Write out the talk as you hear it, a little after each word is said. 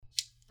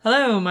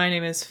Hello, my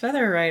name is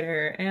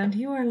Featherwriter, and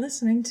you are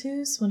listening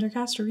to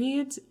Splintercast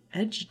Reads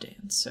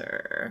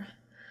Edgedancer.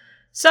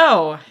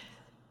 So,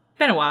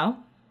 been a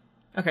while.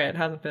 Okay, it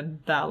hasn't been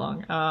that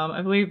long.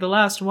 I believe the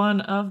last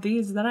one of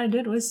these that I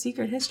did was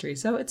Secret History,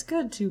 so it's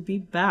good to be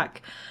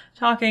back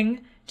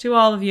talking to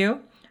all of you.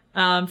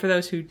 For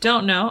those who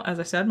don't know, as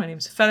I said, my name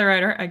is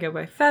Featherwriter. I go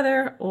by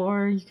Feather,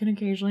 or you can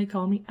occasionally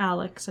call me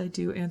Alex. I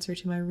do answer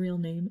to my real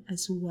name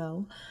as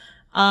well.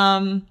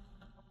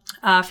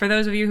 For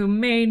those of you who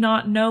may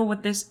not know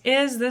what this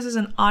is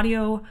an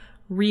audio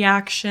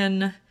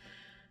reaction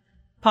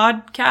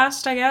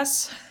podcast, I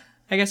guess.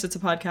 I guess it's a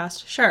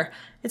podcast. Sure,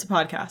 it's a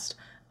podcast.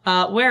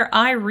 Where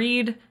I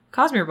read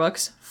Cosmere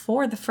books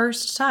for the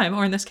first time,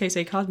 or in this case,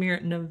 a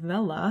Cosmere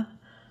novella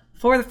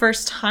for the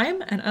first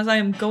time. And as I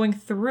am going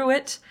through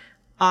it,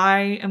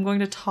 I am going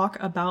to talk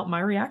about my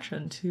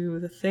reaction to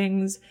the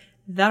things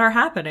that are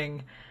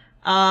happening.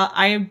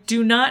 I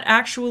do not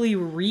actually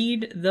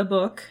read the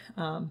book.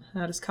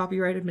 That is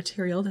copyrighted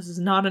material. This is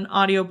not an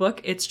audiobook.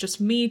 It's just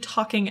me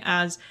talking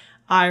as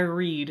I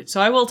read.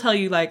 So I will tell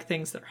you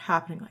things that are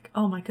happening, like,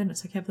 oh my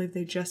goodness, I can't believe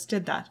they just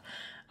did that.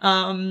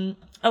 Along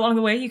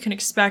the way, you can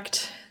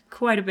expect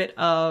quite a bit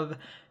of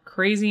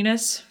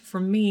craziness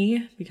from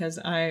me, because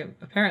I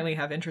apparently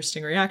have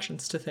interesting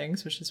reactions to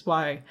things, which is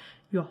why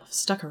you all have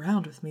stuck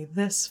around with me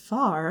this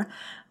far.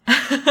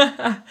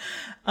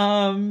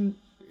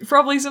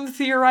 Probably some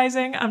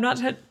theorizing. I'm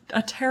not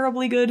a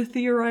terribly good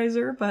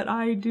theorizer, but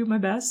I do my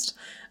best.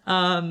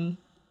 My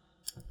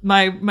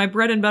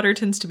bread and butter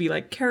tends to be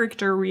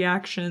character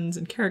reactions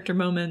and character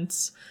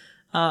moments,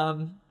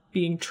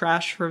 being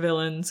trash for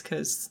villains,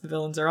 because the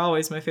villains are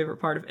always my favorite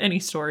part of any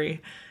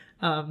story,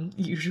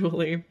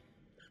 usually.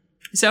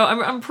 So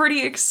I'm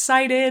pretty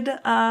excited.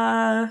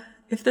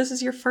 If this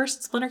is your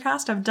first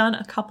Splintercast, I've done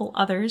a couple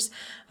others.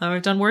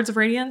 I've done Words of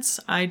Radiance.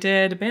 I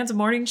did Bands of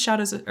Mourning,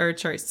 Shadows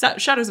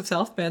of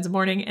Self, Bands of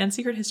Mourning, and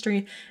Secret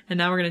History. And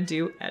now we're going to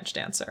do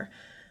Edgedancer.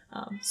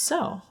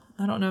 So,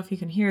 I don't know if you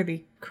can hear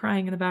the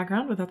crying in the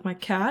background, but that's my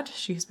cat.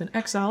 She has been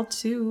exiled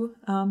to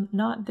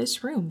not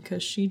this room,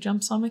 because she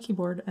jumps on my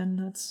keyboard, and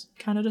that's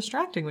kind of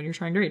distracting when you're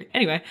trying to read.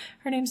 Anyway,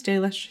 her name's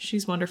Dalish.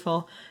 She's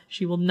wonderful.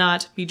 She will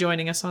not be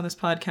joining us on this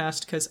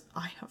podcast, because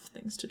I have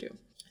things to do.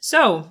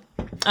 So,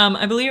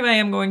 I believe I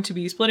am going to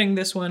be splitting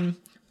this one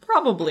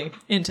probably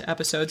into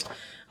episodes.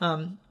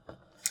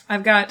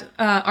 I've got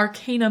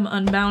Arcanum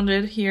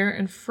Unbounded here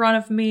in front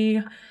of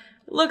me.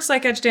 Looks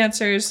like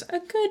Edgedancer's a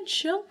good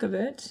chunk of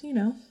it,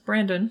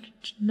 Brandon,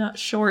 not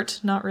short,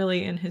 not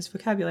really in his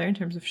vocabulary in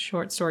terms of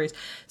short stories.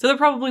 So there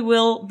probably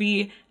will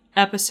be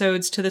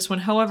episodes to this one.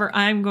 However,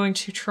 I'm going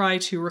to try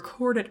to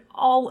record it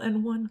all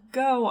in one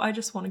go. I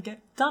just want to get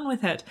done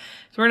with it.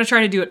 So we're going to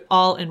try to do it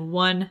all in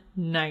one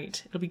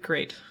night. It'll be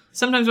great.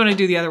 Sometimes when I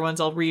do the other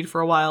ones, I'll read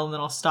for a while and then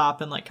I'll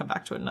stop and come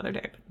back to it another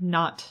day, but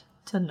not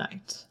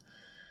tonight.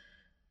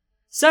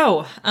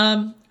 So,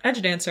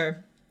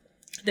 Edgedancer.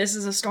 This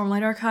is a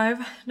Stormlight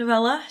Archive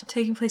novella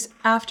taking place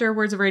after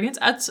Words of Radiance.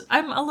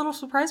 I'm a little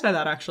surprised by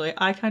that, actually.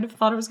 I kind of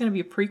thought it was going to be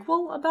a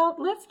prequel about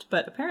Lift,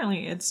 but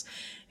apparently it's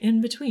in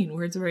between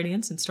Words of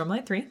Radiance and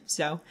Stormlight 3.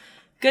 So,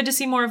 good to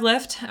see more of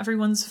Lift,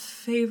 everyone's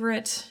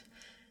favorite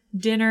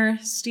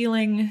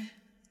dinner-stealing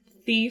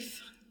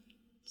thief.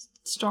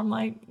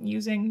 Stormlight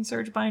using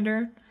Surge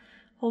Binder.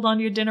 Hold on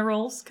to your dinner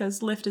rolls,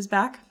 because Lift is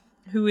back,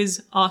 who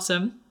is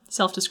awesome.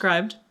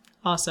 Self-described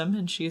awesome,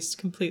 and she's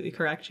completely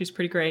correct. She's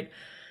pretty great.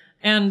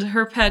 And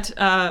her pet,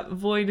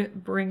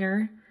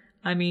 Voidbringer,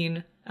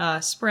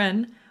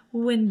 Spren,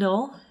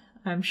 Wendell.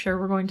 I'm sure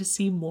we're going to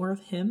see more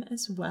of him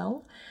as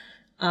well.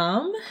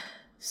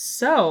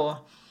 So,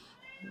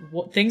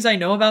 what things I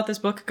know about this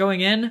book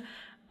going in,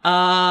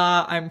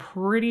 I'm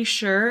pretty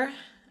sure,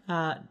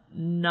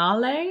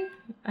 Nale,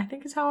 I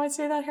think is how I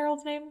say that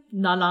herald's name,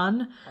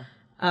 Nalan.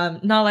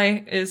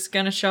 Nale is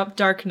gonna show up.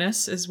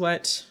 Darkness is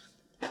what,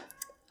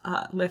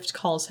 Lift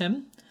calls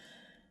him.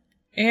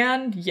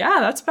 And yeah,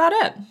 that's about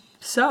it.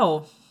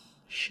 So,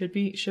 should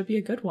be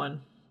a good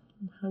one.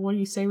 What do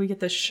you say we get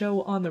this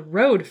show on the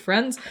road,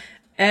 friends?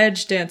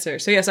 Edgedancer.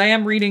 So yes, I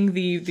am reading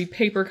the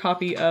paper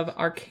copy of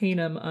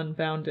Arcanum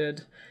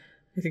Unbounded.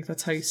 I think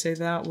that's how you say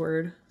that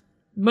word.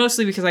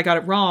 Mostly because I got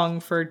it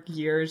wrong for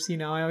years.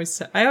 I always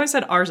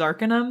said Ars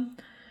Arcanum.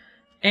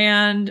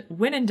 And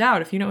when in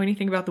doubt, if you know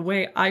anything about the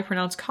way I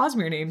pronounce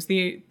Cosmere names,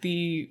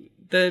 the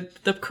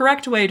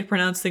correct way to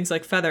pronounce things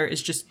like Feather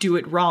is just do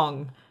it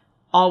wrong.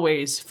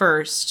 Always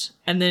first,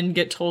 and then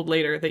get told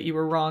later that you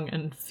were wrong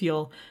and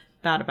feel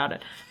bad about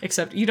it.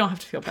 Except you don't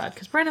have to feel bad,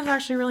 because Brandon's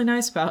actually really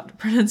nice about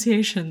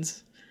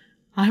pronunciations.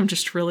 I'm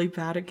just really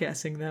bad at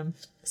guessing them.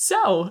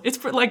 So, it's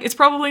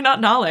probably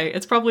not Nale.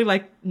 It's probably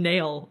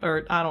nail,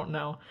 or I don't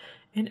know.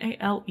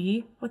 Nale?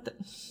 What the?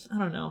 I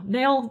don't know.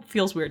 Nail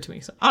feels weird to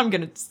me, so I'm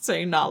gonna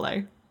say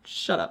Nale.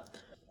 Shut up.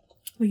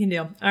 We can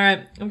deal.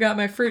 Alright, I've got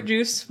my fruit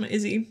juice, my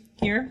Izzy,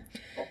 here.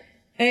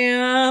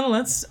 And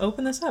let's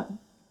open this up.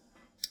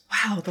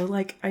 Wow,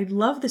 I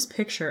love this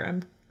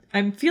picture.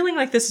 I'm feeling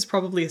like this is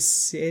probably a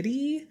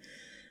city.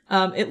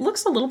 It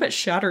looks a little bit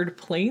Shattered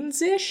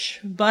Plains-ish,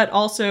 but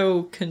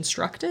also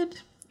constructed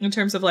in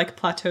terms of like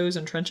plateaus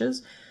and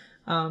trenches.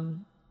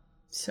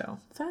 So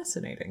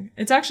fascinating.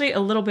 It's actually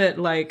a little bit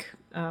like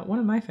one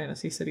of my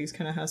fantasy cities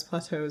kind of has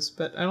plateaus,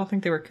 but I don't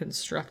think they were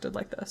constructed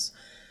like this.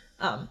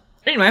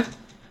 Anyway,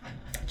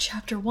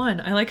 chapter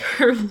 1. I like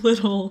her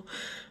little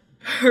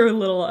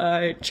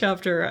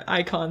chapter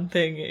icon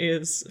thing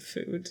is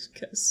food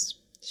because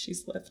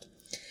she's lived.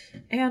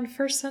 And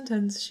first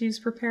sentence, she's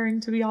preparing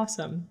to be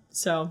awesome.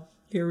 So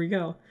here we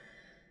go.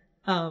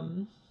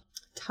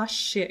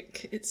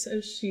 Tashik. It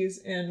says she's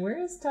in.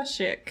 Where is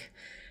Tashik?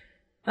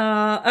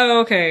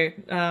 Okay.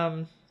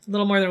 A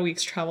little more than a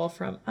week's travel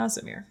from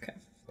Azamir. Okay,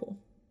 cool.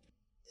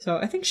 So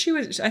I think she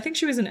was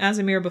in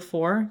Azamir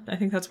before. I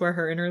think that's where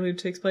her interlude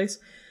takes place.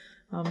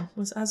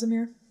 Was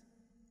Azamir,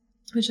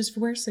 which is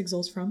where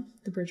Sigil's from,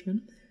 the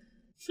Bridgeman.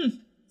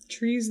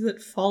 Trees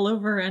that fall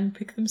over and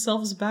pick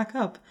themselves back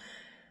up.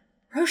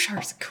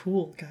 Roshar's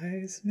cool,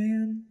 guys,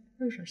 man.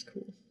 Roshar's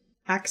cool.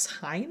 Axe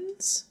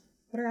Hinds?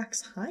 What are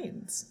Axe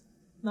Hinds?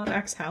 Not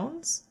Axe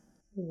Hounds?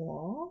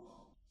 What?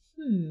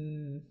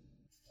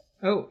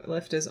 Oh,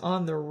 Lift is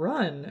on the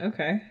run.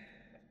 Okay.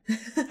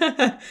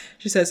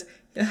 She says,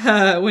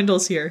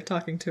 Wendell's here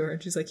talking to her.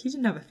 And she's like, he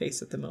didn't have a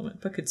face at the moment,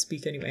 but could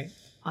speak anyway.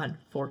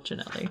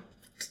 Unfortunately.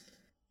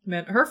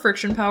 Man, her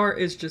friction power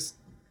is just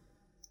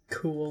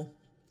cool.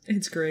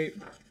 It's great.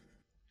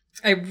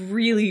 I'm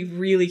really,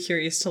 really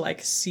curious to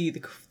like see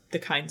the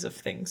kinds of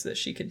things that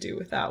she could do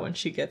with that when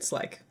she gets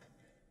like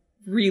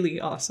really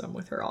awesome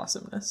with her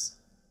awesomeness.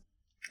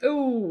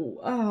 Oh,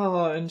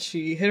 and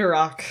she hit a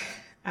rock.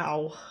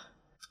 Ow.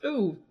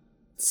 Oh,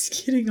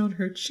 skidding on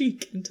her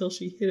cheek until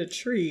she hit a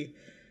tree.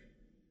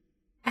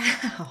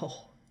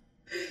 Ow.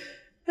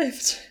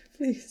 Lift,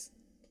 please.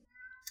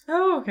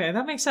 Oh, okay,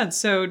 that makes sense.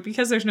 So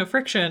because there's no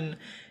friction,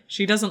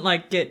 she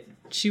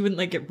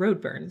wouldn't get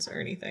road burns or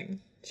anything.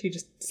 She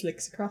just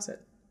slicks across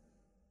it.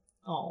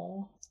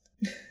 Aw.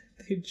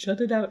 They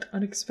jutted out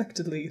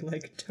unexpectedly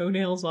like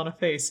toenails on a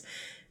face.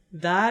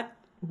 That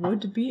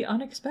would be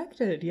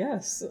unexpected,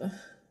 yes.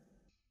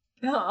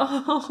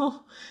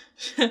 Oh,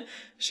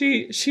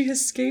 she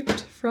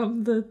escaped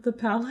from the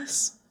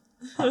palace.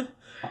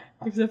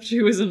 Except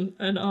she was an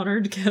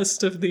honored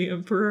guest of the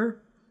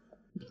Emperor.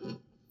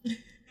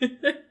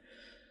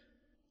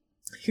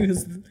 He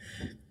was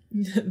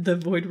the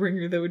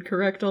Voidbringer that would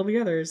correct all the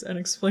others and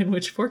explain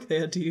which fork they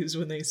had to use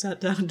when they sat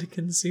down to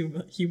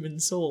consume human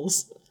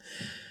souls.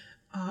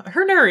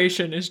 Her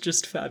narration is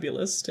just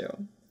fabulous,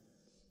 too.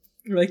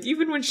 Like,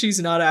 even when she's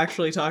not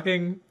actually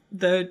talking,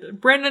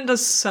 Brandon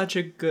does such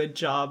a good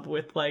job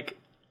with, like,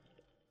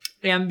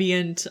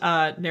 ambient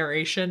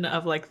narration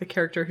of, like, the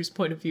character whose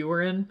point of view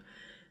we're in.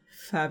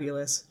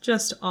 Fabulous.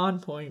 Just on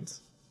point.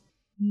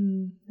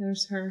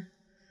 There's her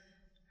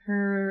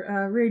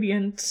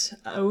radiant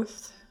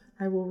oath.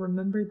 I will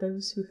remember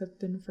those who have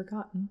been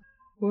forgotten.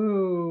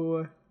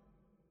 Whoa.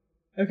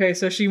 Okay,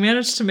 so she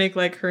managed to make,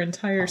 like, her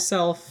entire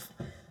self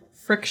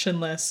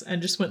frictionless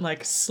and just went,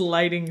 like,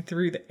 sliding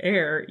through the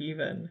air,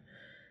 even.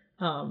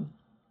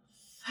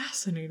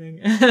 Fascinating.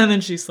 And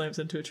then she slams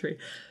into a tree.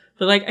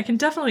 But, like, I can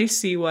definitely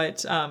see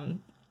what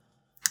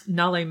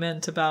Nale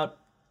meant about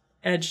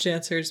edge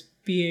dancers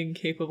being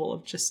capable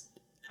of just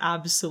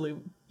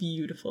absolute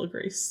beautiful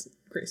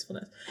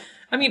gracefulness.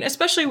 I mean,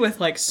 especially with,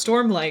 like,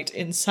 Stormlight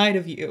inside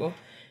of you,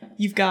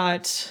 you've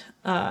got,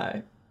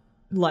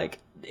 like,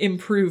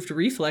 improved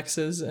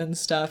reflexes and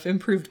stuff,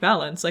 improved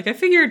balance. Like, I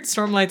figured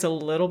Stormlight's a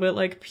little bit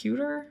like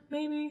pewter,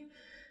 maybe?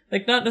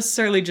 Like, not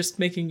necessarily just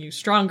making you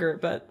stronger,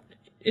 but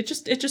it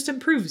just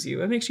improves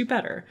you. It makes you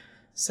better.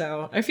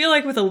 So, I feel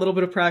like with a little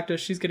bit of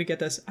practice, she's gonna get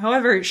this.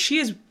 However, she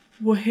is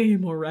way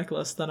more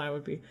reckless than I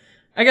would be.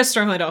 I guess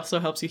Stormlight also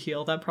helps you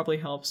heal. That probably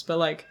helps. But,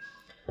 like,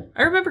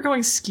 I remember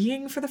going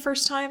skiing for the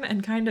first time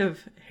and kind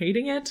of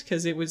hating it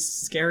because it was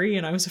scary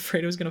and I was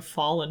afraid I was going to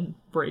fall and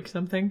break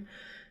something.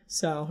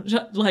 So,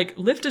 like,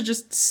 Lift is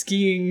just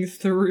skiing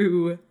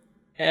through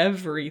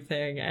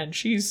everything and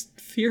she's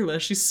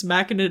fearless. She's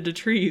smacking into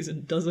trees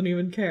and doesn't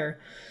even care.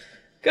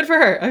 Good for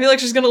her. I feel like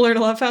she's going to learn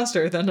a lot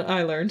faster than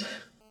I learned.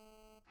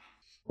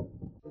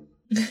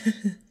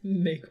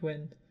 Make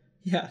wind.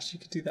 Yeah, she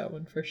could do that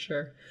one for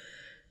sure.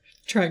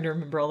 Trying to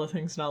remember all the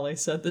things Nale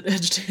said that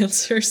edge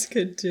dancers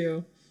could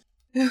do.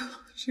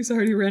 She's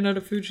already ran out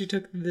of food she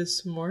took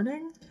this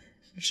morning.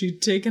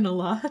 She'd taken a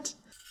lot.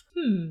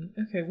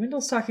 Okay,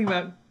 Wendell's talking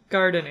about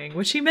gardening,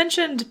 which he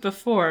mentioned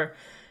before.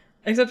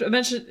 Except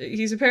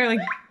he's apparently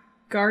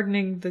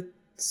gardening the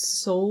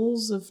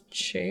souls of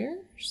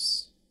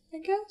chairs, I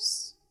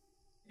guess?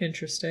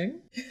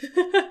 Interesting.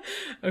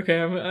 Okay,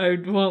 I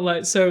won't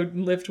lie. So,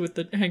 Lift with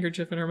the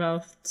handkerchief in her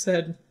mouth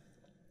said,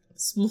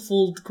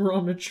 "Smuffled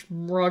gromage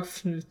rog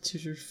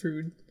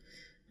food."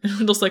 And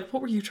Wendell's like,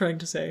 "What were you trying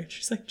to say?"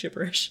 She's like,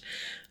 "Gibberish."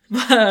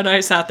 But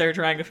I sat there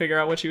trying to figure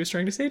out what she was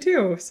trying to say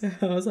too. So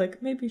I was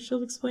like, maybe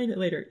she'll explain it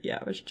later.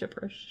 Yeah, it was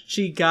gibberish.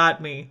 She got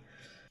me.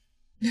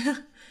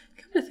 Come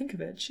to think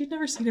of it, she'd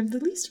never seen him the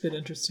least bit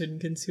interested in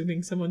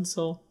consuming someone's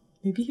soul.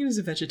 Maybe he was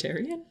a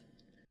vegetarian?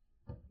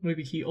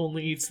 Maybe he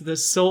only eats the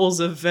souls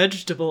of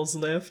vegetables,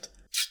 Lift.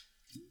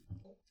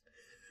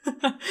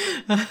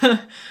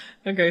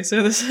 Okay,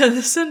 so the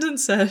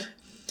sentence said,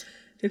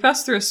 they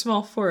passed through a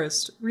small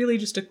forest, really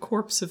just a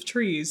corpse of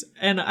trees.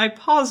 And I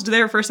paused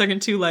there for a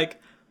second too,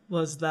 like,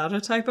 was that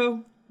a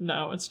typo?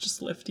 No, it's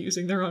just Lift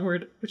using the wrong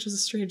word, which is a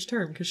strange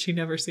term because she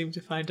never seemed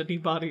to find any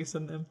bodies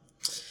in them.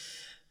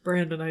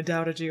 Brandon, I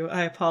doubted you.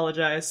 I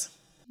apologize.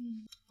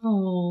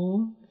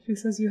 Oh, she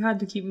says you had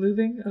to keep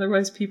moving,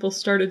 otherwise people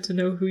started to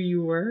know who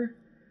you were.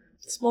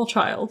 Small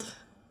child.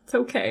 It's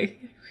okay.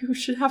 You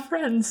should have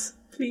friends,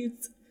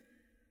 please.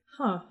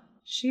 Huh.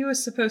 She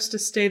was supposed to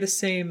stay the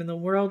same and the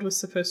world was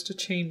supposed to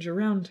change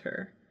around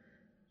her.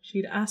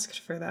 She'd asked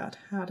for that,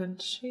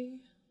 hadn't she?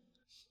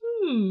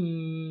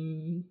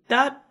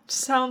 That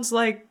sounds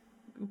like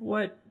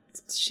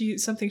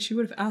something she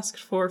would have asked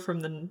for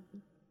from the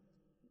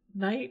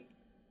Night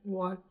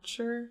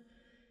Watcher.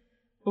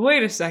 But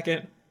wait a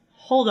second.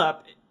 Hold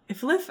up.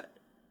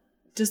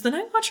 Does the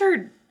Night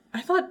Watcher...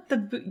 I thought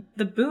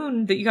the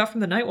boon that you got from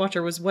the Night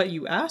Watcher was what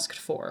you asked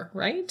for,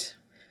 right?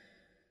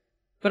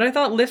 But I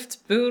thought Lift's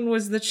boon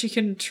was that she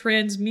can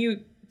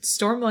transmute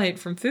Stormlight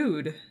from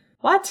food.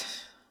 What?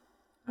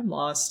 I'm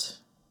lost.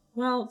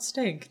 Well,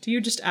 stink. Do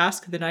you just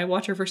ask the Night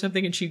Watcher for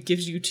something and she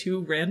gives you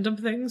two random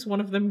things, one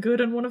of them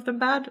good and one of them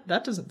bad?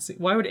 That doesn't seem...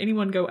 Why would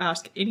anyone go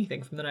ask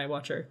anything from the Night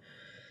Watcher?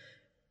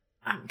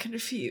 I'm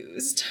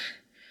confused.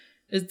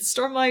 Is the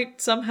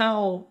Stormlight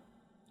somehow...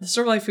 The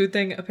Stormlight food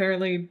thing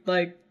apparently,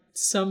 like,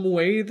 some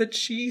way that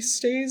she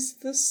stays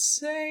the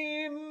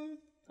same?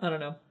 I don't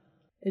know.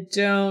 I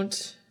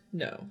don't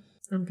know.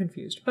 I'm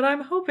confused. But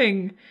I'm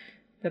hoping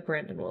that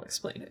Brandon will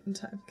explain it in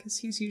time, because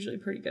he's usually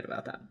pretty good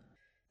about that.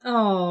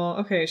 Oh,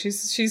 okay.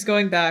 She's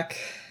going back.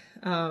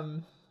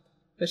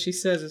 But she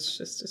says it's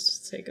just to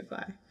say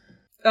goodbye.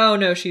 Oh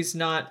no, she's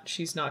not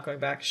going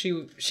back.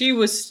 She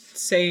was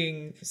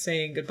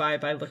saying goodbye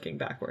by looking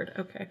backward.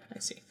 Okay, I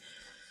see.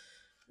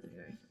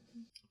 Okay.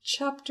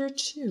 Chapter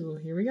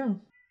 2. Here we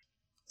go.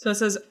 So it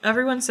says,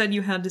 everyone said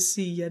you had to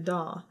see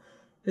Yada.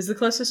 It's the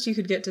closest you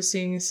could get to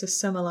seeing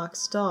Sisemalak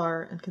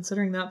Star, and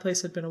considering that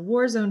place had been a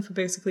war zone for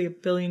basically 1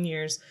 billion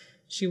years,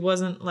 she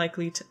wasn't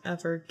likely to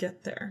ever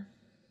get there.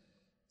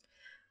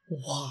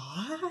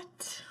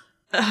 What?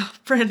 Oh,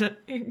 Brandon,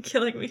 you're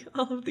killing me.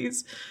 All of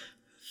these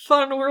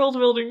fun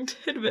world-building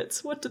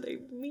tidbits. What do they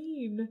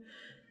mean?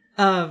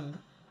 I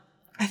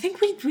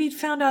think we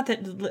found out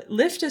that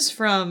Lift is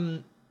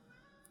from...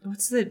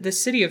 What's the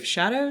City of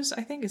Shadows,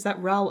 I think? Is that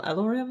Ral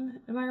Elorim?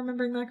 Am I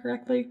remembering that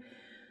correctly?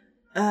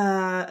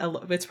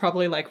 It's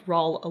probably like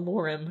Ral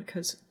Elorim,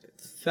 because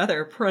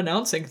Feather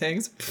pronouncing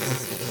things.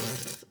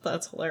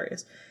 That's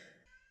hilarious.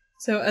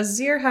 So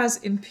Azir has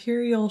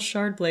Imperial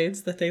Shard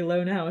Blades that they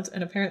loan out,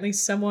 and apparently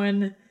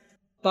someone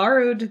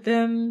borrowed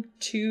them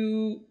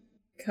to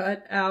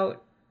cut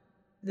out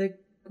the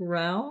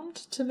ground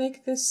to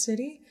make this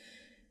city.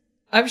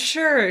 I'm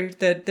sure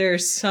that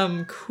there's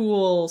some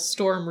cool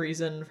storm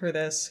reason for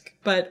this,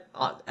 but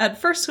at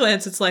first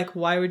glance, it's like,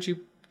 why would you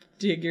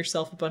dig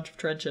yourself a bunch of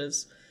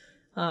trenches?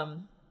 I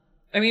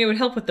mean, it would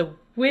help with the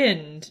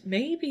wind,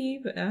 maybe,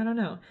 but I don't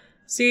know.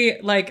 See,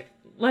 like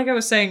I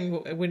was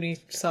saying when we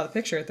saw the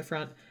picture at the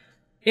front,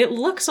 it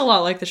looks a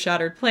lot like the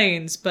Shattered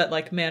Plains, but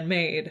like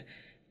man-made.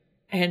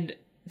 And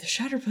the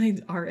Shattered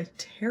Plains are a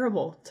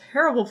terrible,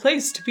 terrible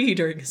place to be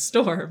during a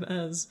storm,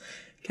 as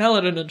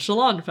Kaladin and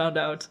Shallan found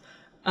out.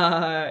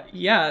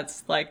 Yeah,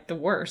 it's like the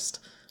worst.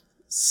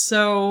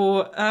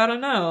 So, I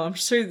don't know. I'm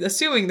sure,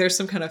 assuming there's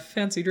some kind of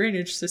fancy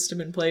drainage system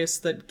in place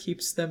that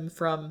keeps them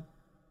from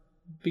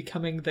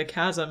becoming the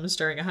chasms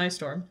during a high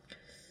storm.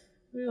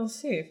 We'll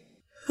see.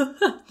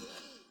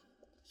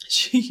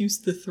 She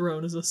used the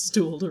throne as a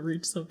stool to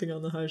reach something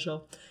on the high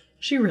shelf.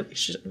 She really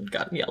shouldn't have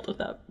gotten yelled at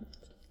that.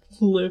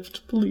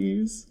 Lift,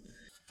 please.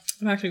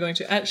 I'm actually going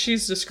to...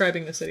 she's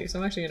describing the city, so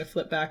I'm actually going to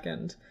flip back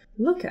and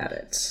look at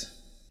it.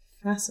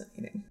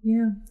 Fascinating.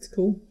 Yeah, it's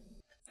cool.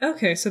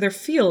 Okay, so there are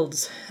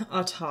fields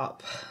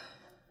atop.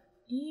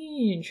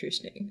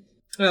 Interesting.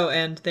 Oh,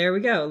 and there we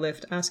go.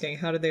 Lift asking,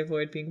 how did they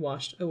avoid being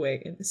washed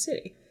away in the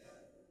city?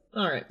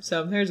 Alright,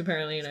 so there's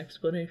apparently an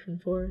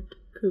explanation for it.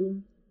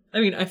 Cool. I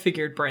mean, I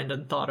figured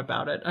Brandon thought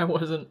about it. I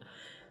wasn't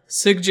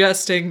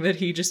suggesting that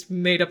he just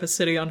made up a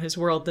city on his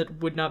world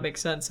that would not make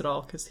sense at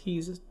all, because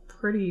he's a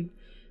pretty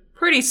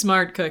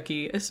smart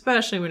cookie,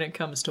 especially when it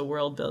comes to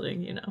world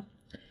building, you know.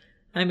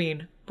 I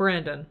mean,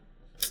 Brandon.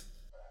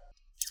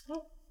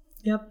 Oh,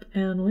 yep,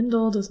 and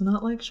Wendell does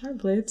not like shard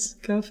blades.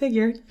 Go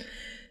figure.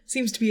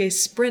 Seems to be a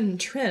spring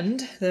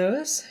trend,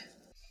 those.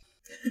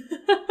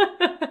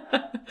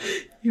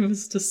 You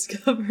must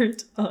discover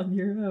it on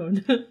your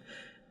own.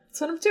 That's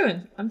what I'm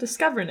doing. I'm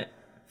discovering it.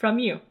 From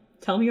you.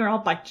 Tell me or I'll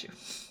bite you.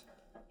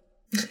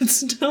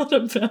 It's not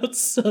about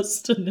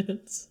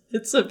sustenance.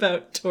 It's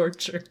about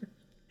torture.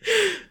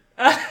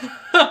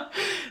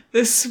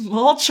 This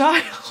small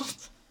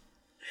child.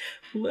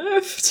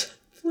 Lift,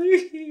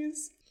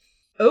 please.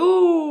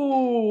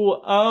 Oh.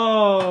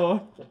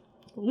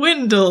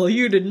 Wendell,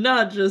 you did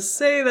not just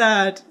say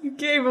that. You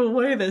gave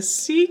away the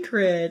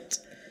secret.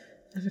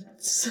 I'm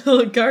still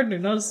a gardener,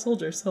 not a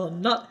soldier, so I'll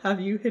not have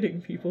you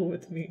hitting people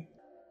with me.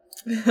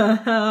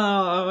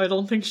 Oh, I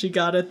don't think she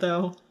got it,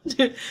 though.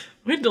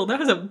 Wendell, that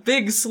was a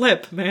big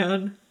slip,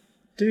 man.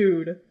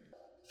 Dude.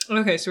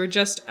 Okay, so we're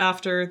just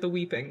after the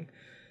weeping.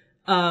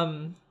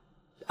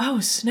 Oh,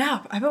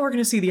 snap. I bet we're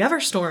gonna see the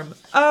Everstorm.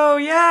 Oh,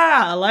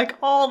 yeah, like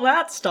all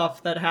that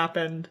stuff that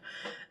happened.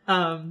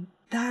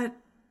 Although,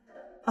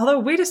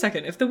 wait a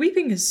second, if the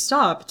weeping has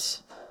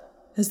stopped,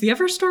 has the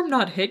Everstorm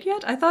not hit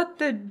yet? I thought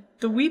that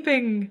the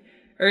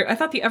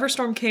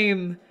Everstorm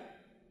came,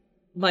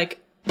 like,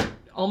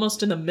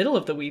 almost in the middle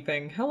of the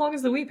weeping. How long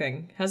is the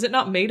weeping? Has it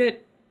not made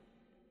it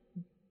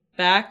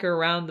back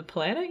around the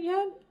planet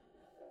yet?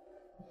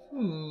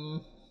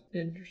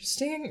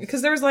 Interesting.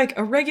 Because there's, like,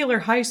 a regular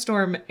high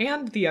storm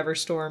and the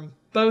Everstorm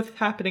both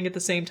happening at the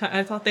same time.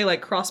 I thought they,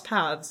 like, crossed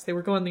paths. They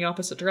were going the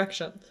opposite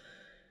direction.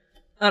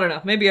 I don't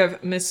know. Maybe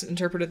I've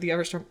misinterpreted the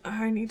Everstorm.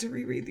 I need to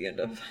reread the end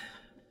of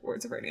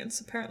Words of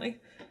Radiance, apparently.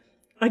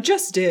 I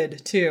just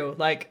did, too,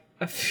 like,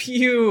 a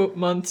few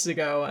months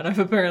ago, and I've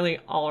apparently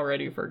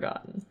already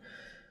forgotten.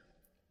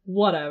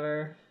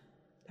 Whatever.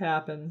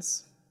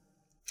 Happens.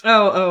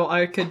 Oh,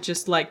 I could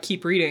just, like,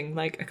 keep reading,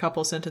 like, a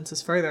couple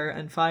sentences further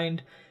and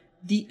find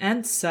the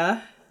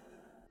answer.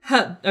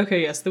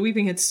 Okay, yes, the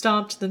weeping had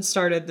stopped, then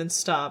started, then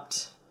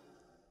stopped.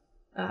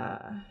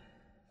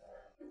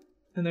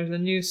 And there's a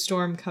new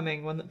storm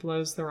coming, one that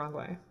blows the wrong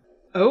way.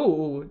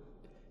 Oh,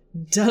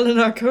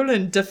 Dalinar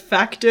Kholin, de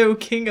facto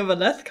king of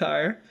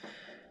Alethkar.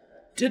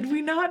 Did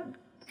we not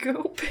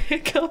go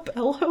pick up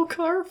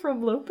Elhokar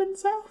from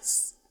Lopin's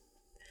house?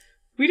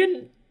 We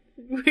didn't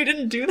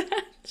do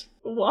that?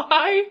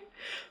 Why?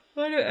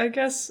 I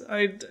guess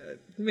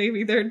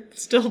maybe they're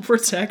still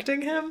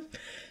protecting him?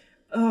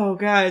 Oh,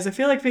 guys, I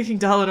feel like making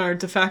Dalinar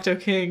de facto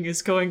king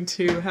is going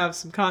to have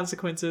some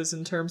consequences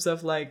in terms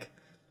of, like,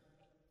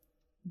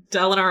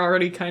 Dalinar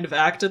already kind of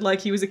acted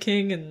like he was a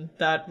king, and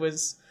that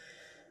was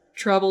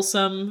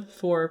troublesome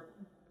for,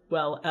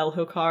 well,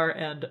 Elhokar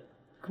and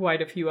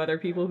quite a few other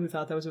people who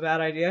thought that was a bad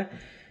idea.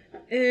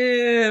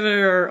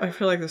 I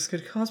feel like this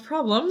could cause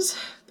problems,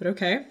 but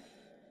okay.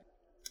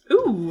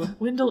 Ooh,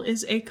 Wendell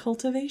is a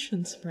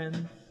cultivation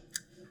spren.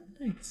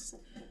 Nice.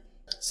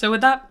 So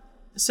with that,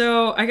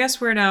 I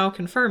guess we're now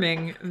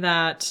confirming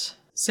that,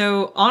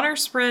 Honor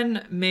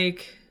Spren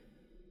make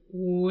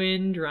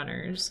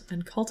Windrunners,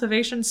 and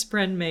Cultivation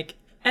Spren make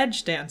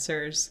Edge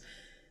Dancers.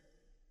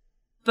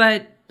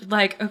 But,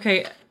 like,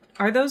 okay,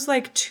 are those,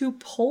 like, two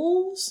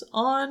poles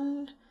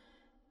on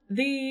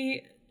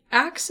the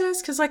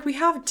axis? Because, like, we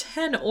have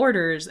 10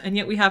 orders, and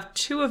yet we have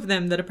 2 of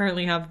them that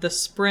apparently have the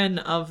Spren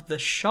of the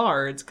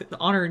Shards.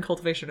 Honor and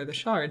Cultivation are the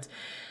Shards.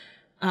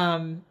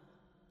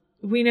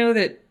 We know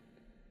that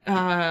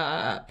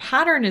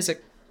Pattern is a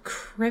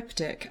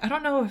cryptic. I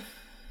don't know if...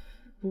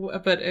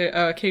 but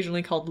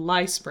occasionally called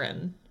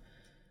Lyspren,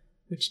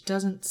 which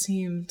doesn't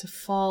seem to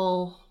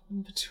fall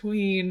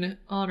between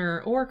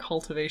Honor or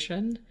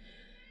Cultivation.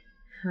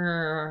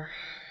 Well,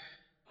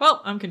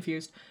 I'm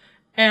confused.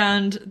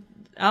 And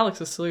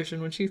Alex's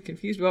solution when she's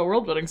confused about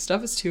world-building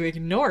stuff is to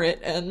ignore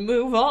it and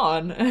move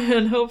on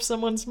and hope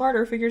someone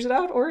smarter figures it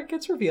out or it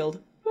gets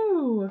revealed.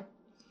 Woo!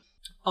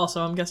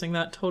 Also, I'm guessing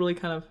that totally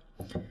kind of...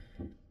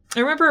 I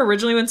remember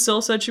originally when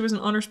Syl said she was an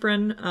Honor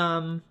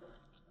Spren,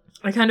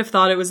 I kind of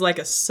thought it was like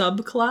a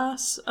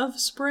subclass of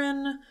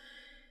Spren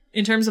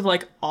in terms of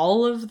like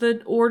all of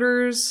the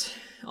orders,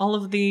 all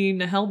of the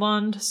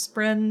Nahelbond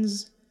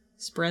Sprens.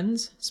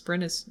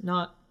 Spren is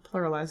not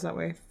pluralized that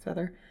way,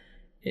 Feather.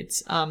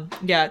 It's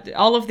yeah,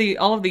 all of the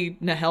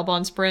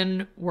Nahelbond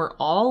Spren were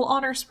all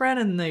Honor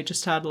Spren, and they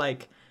just had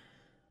like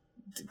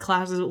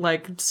classes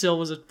like Syl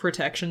was a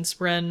protection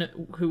Spren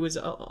who was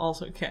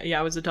also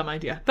it was a dumb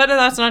idea. But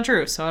that's not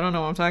true, so I don't know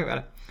what I'm talking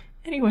about.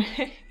 Anyway,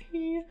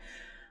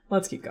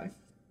 let's keep going.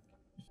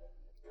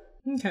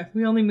 Okay,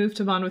 we only moved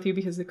to bond with you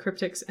because the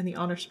Cryptics and the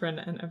Honor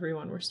Spren and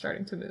everyone were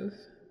starting to move,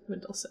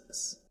 Wendell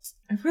says.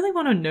 I really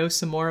want to know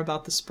some more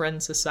about the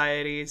Spren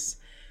societies.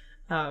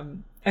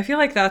 I feel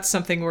like that's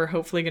something we're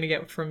hopefully going to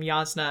get from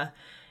Jasnah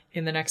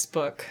in the next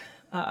book,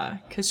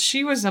 because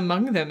she was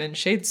among them in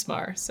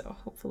Shadesmar, so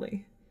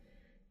hopefully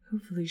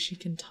she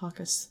can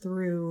talk us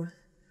through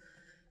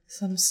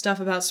some stuff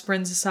about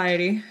Spren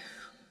society.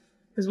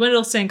 Because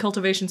Wendell's saying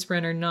cultivation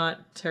Spren are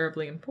not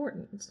terribly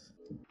important.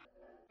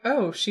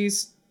 Oh,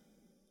 she's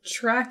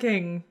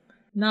tracking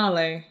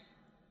Nale.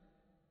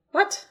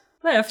 What?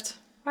 Lift?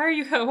 Why are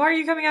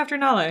you coming after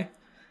Nale?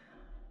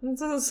 That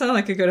doesn't sound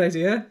like a good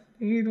idea.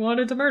 He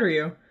wanted to murder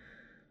you.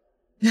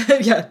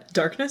 Yeah,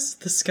 Darkness,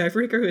 the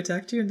Skybreaker who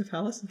attacked you in the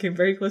palace and came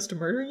very close to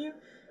murdering you?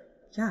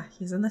 Yeah,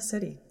 he's in the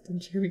city.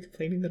 Didn't you hear me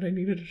complaining that I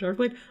needed a sharp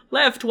blade?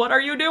 Lift, what are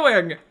you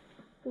doing?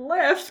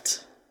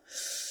 Lift?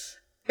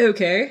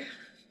 Okay.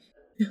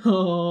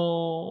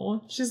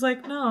 Oh, she's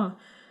like, no,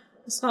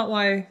 that's not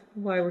why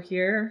we're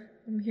here.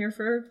 I'm here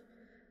for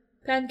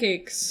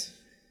pancakes.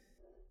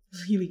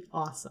 Really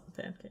awesome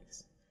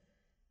pancakes.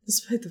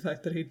 Despite the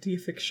fact that a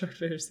deific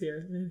Sharpfair is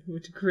here, and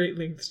went to great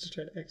lengths to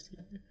try to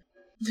execute me.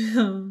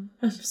 I'm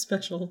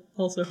special,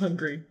 also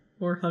hungry.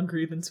 More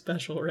hungry than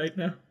special right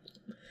now.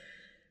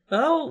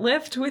 Well,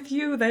 Lift with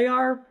you, they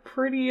are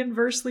pretty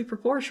inversely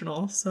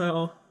proportional,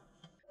 so...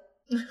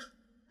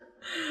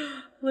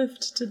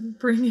 Lift didn't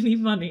bring any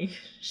money.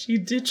 She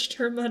ditched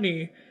her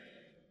money.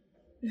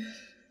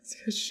 It's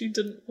because she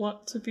didn't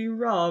want to be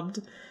robbed.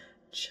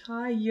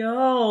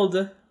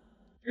 Child.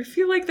 I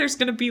feel like there's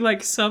gonna be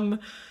like some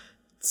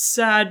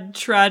sad,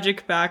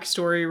 tragic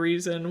backstory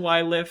reason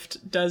why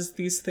Lift does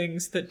these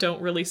things that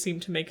don't really seem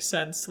to make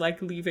sense,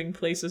 like leaving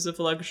places of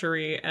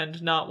luxury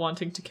and not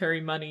wanting to carry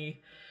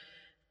money.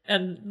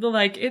 And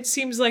like, it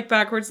seems like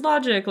backwards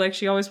logic, like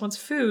she always wants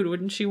food,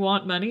 wouldn't she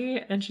want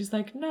money? And she's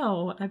like,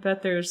 no, I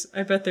bet there's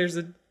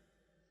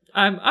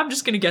I'm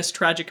just gonna guess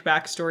tragic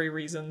backstory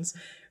reasons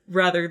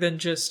rather than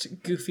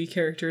just goofy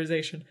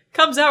characterization.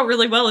 Comes out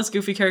really well as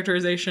goofy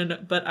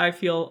characterization, but I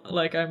feel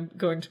like I'm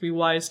going to be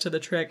wise to the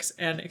tricks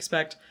and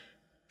expect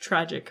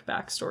tragic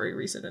backstory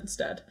reason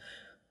instead.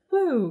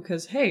 Woo,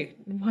 because hey,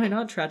 why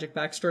not tragic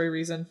backstory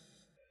reason?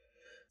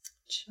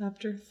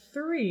 Chapter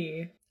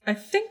 3. I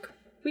think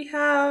we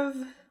have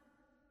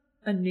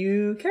a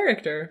new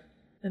character,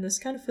 and this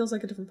kind of feels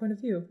like a different point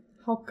of view.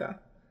 Halka,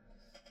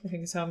 I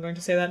think is how I'm going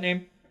to say that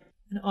name.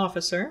 An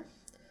officer.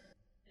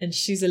 And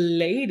she's a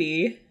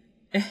lady.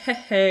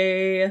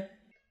 Hey.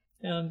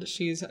 And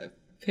she's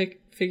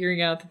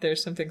figuring out that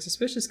there's something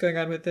suspicious going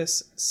on with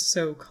this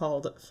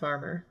so-called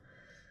farmer.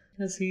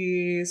 Because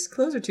his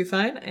clothes are too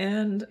fine,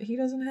 and he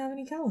doesn't have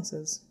any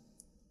calluses.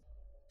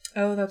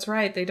 Oh, that's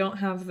right, they don't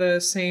have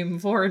the same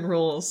Vorin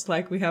rules,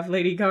 like we have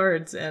lady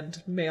guards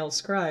and male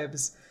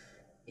scribes.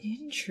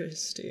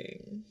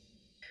 Interesting.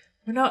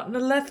 We're not in a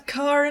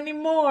Lethkar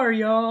anymore,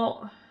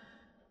 y'all.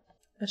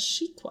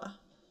 Ashikwa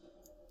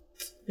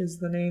is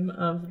the name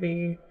of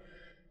the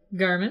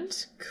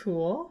garment.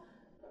 Cool.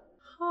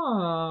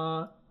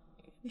 Huh.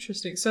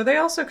 Interesting. So they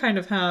also kind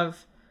of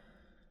have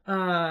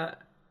an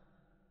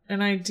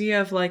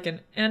idea of like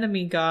an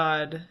enemy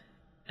god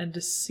and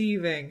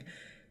deceiving.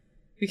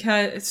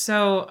 Because,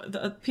 so,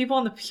 the people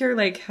on the Pure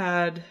Lake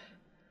had...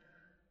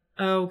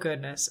 Oh,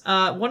 goodness.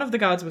 One of the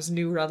gods was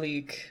New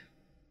Ralik,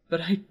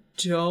 but I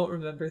don't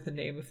remember the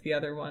name of the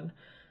other one.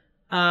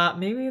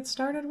 Maybe it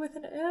started with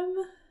an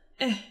M?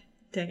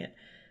 Dang it.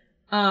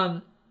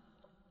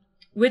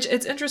 Which,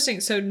 it's interesting.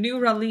 So, New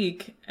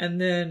Ralik,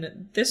 and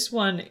then this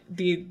one,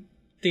 the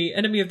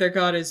enemy of their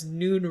god is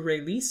Noon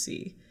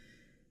Relisi.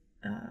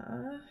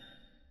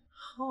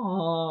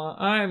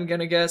 I'm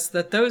gonna guess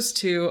that those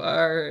two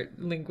are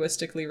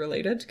linguistically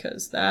related,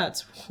 because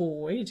that's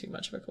way too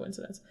much of a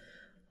coincidence.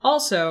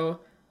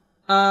 Also,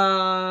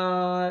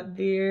 their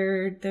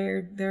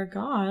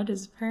god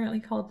is apparently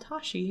called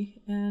Tashi,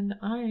 and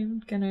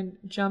I'm gonna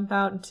jump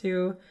out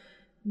into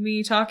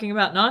me talking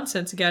about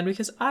nonsense again,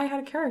 because I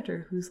had a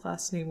character whose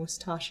last name was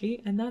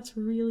Tashi, and that's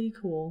really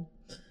cool.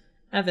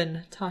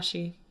 Evan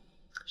Tashi.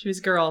 She was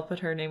a girl,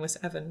 but her name was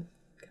Evan.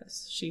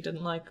 She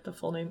didn't like the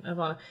full name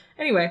Ivana.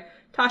 Anyway,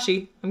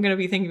 Tashi. I'm going to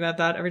be thinking about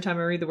that every time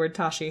I read the word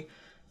Tashi.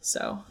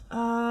 So,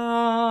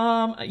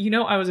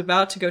 I was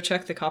about to go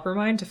check the copper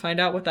mine to find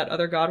out what that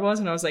other god was,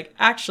 and I was like,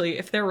 actually,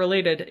 if they're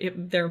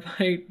related, there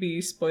might be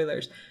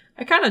spoilers.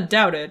 I kind of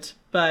doubt it,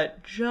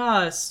 but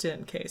just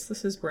in case.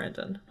 This is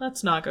Brandon.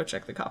 Let's not go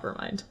check the copper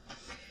mine.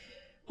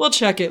 We'll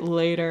check it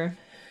later.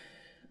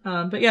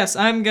 But yes,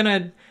 I'm going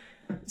to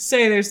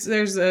say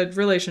there's a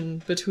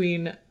relation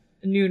between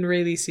Noon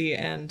Relisi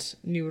and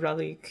New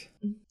Ralik.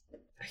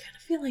 I kind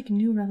of feel like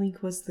New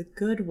Ralik was the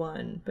good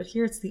one, but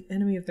here it's the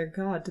enemy of their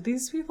god. Do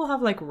these people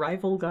have, like,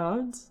 rival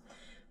gods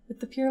with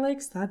the Pure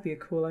Lakes? That'd be a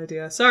cool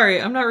idea.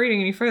 Sorry, I'm not reading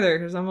any further,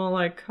 because I'm all,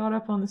 like, caught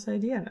up on this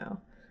idea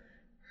now.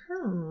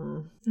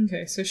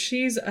 Okay, so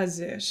she's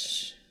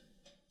Azish.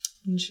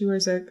 And she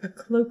wears a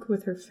cloak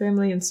with her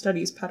family and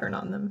studies pattern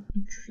on them.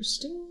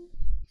 Interesting.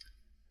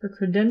 Her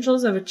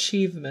credentials of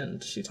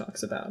achievement, she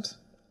talks about.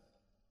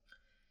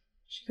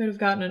 She could have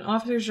gotten an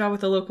officer's job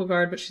with the local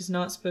guard, but she's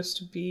not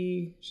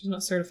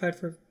certified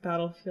for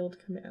battlefield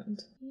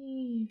command.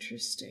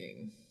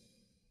 Interesting.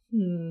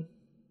 The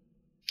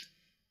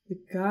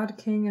God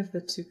King of the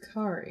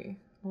Tukari.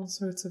 All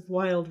sorts of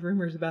wild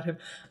rumors about him.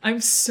 I'm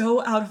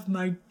so out of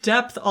my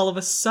depth all of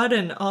a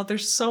sudden. Oh,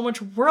 there's so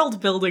much world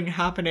building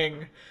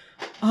happening.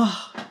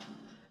 Oh, I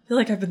feel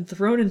like I've been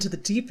thrown into the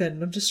deep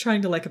end. I'm just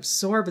trying to, like,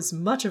 absorb as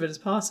much of it as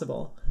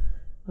possible.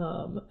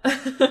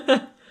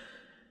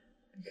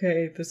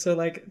 Okay, so,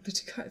 like,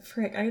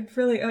 frick, I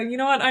really, you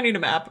know what, I need a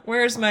map.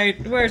 Where's my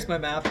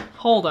map?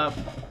 Hold up.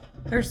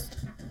 There's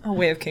a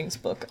Way of Kings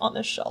book on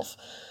this shelf.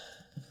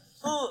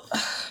 Ugh.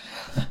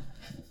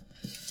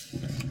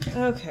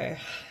 Okay.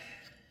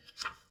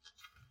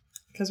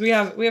 Because we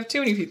have too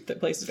many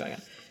places going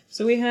on.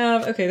 So we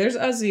have, okay, there's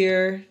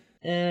Azir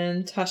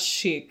and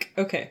Tashik.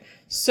 Okay,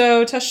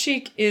 so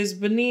Tashik is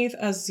beneath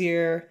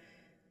Azir.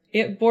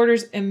 It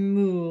borders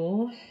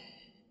Emul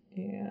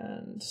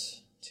and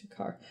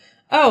Tukar.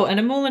 Oh, and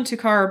Emul and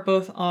Tukar are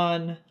both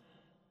on...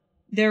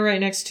 They're right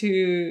next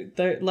to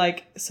the,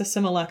 like,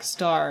 Sasimalek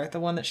Star, the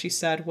one that she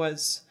said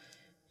was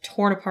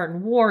torn apart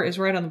in war, is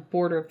right on the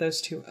border of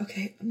those two.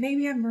 Okay,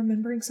 maybe I'm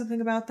remembering something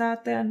about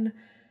that then.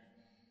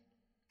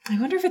 I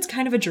wonder if it's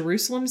kind of a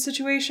Jerusalem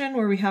situation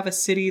where we have a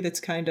city that's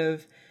kind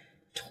of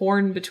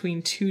torn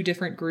between two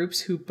different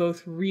groups who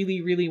both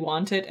really, really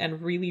want it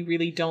and really,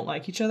 really don't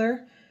like each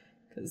other.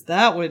 Because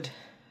that would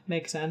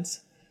make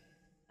sense.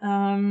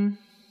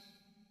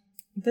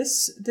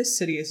 This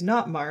city is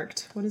not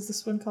marked. What is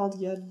this one called?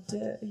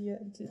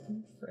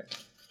 Frick.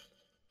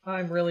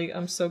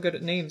 I'm so good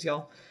at names,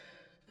 y'all.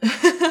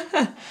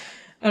 I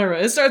don't know.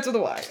 It starts with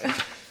a Y.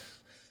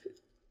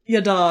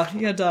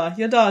 Yada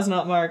is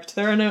not marked.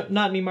 There are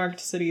not any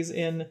marked cities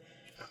in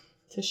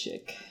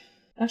Tashik.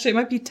 Actually, it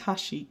might be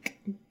Tashik,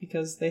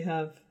 because they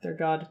have their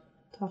god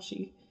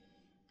Tashi.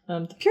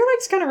 The Pure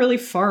Lake's kind of really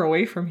far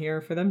away from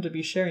here for them to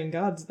be sharing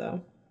gods,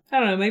 though. I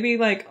don't know, maybe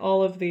like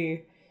all of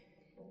the...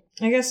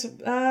 I guess,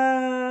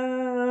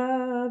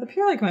 the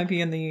Pure Lake might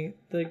be in the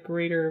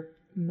greater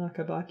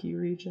Makabaki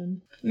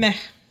region. Meh.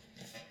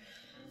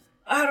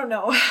 I don't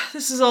know.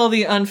 This is all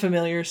the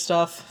unfamiliar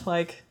stuff.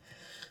 Like,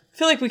 I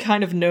feel like we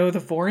kind of know the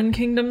Vorin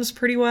kingdoms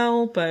pretty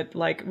well, but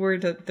like we're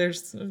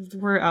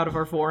out of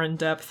our Vorin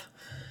depth.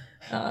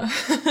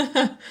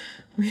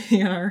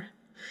 We are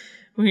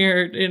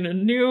in a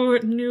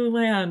new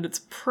land.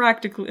 It's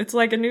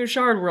like a new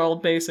Shard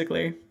world,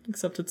 basically.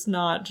 Except it's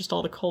not, just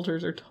all the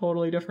cultures are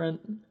totally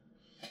different.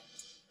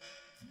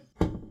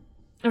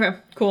 Okay,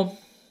 cool.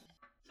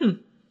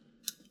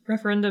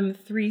 Referendum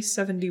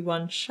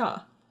 371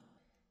 Shah.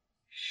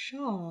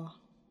 Shah.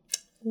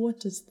 What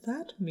does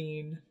that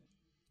mean?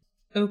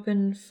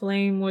 Open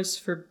flame was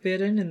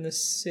forbidden in the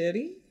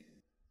city?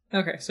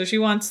 Okay, so she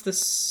wants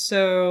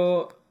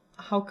so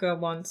Hauka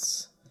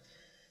wants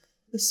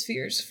the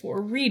spheres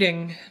for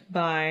reading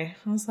by.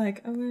 I was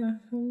like, oh yeah,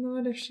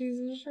 what if she's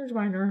a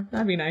Chargebinder?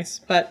 That'd be nice,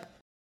 but...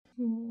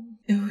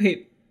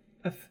 Wait,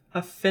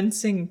 a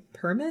fencing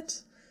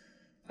permit?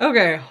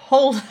 Okay,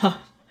 hold on.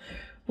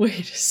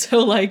 Wait,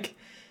 so like,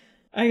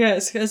 I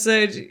guess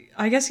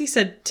he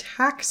said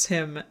tax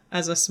him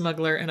as a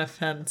smuggler in a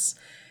fence.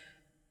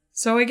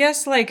 So I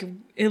guess like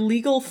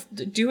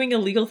doing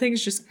illegal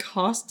things just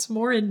costs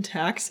more in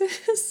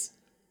taxes?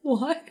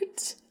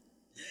 What?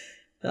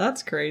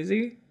 That's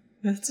crazy.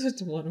 That's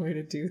just one way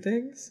to do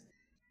things.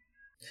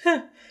 Do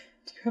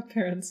you have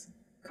parents?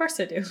 Of course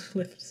I do.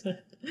 Lift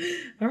said.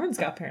 Everyone's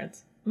got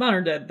parents. Mine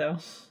are dead though.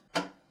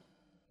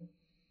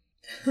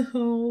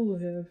 Oh,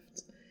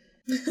 Lift.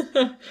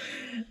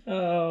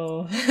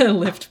 Oh,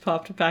 Lift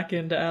popped back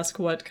in to ask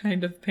what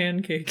kind of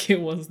pancake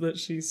it was that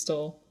she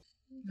stole.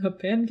 A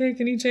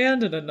pancake in each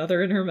hand and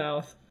another in her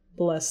mouth.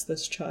 Bless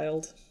this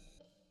child.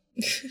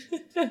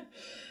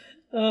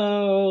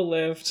 Oh,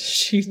 Lift.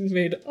 She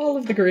made all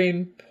of the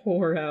grain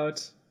pour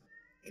out.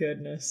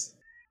 Goodness.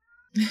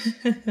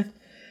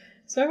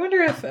 So I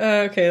wonder if...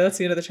 okay, that's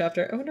the end of the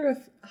chapter. I wonder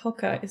if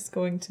Hauka is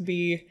going to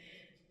be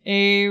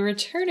a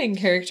returning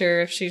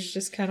character, if she's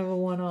just kind of a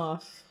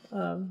one-off.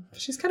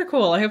 She's kind of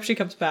cool. I hope she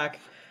comes back.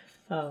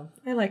 I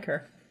like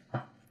her.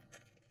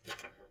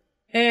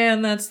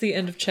 And that's the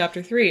end of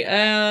chapter 3.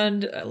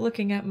 And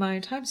looking at my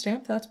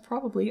timestamp, that's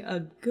probably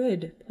a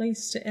good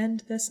place to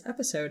end this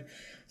episode.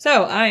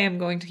 So I am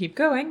going to keep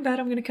going, but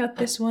I'm going to cut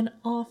this one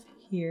off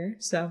here.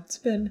 So it's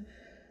been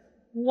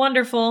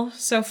wonderful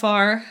so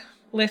far.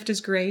 Lift is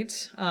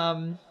great.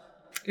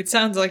 It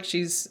sounds like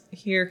she's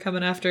here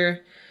coming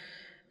after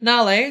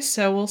Nale,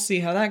 so we'll see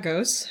how that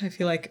goes. I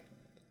feel like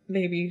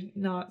maybe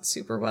not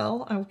super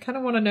well. I kind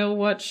of want to know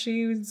what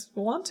she's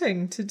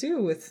wanting to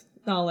do with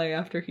Nale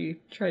after he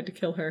tried to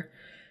kill her.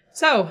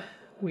 So,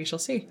 we shall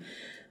see.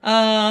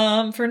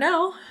 For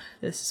now,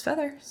 this is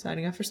Feather,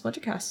 signing off for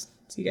Smudgecast.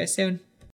 See you guys soon.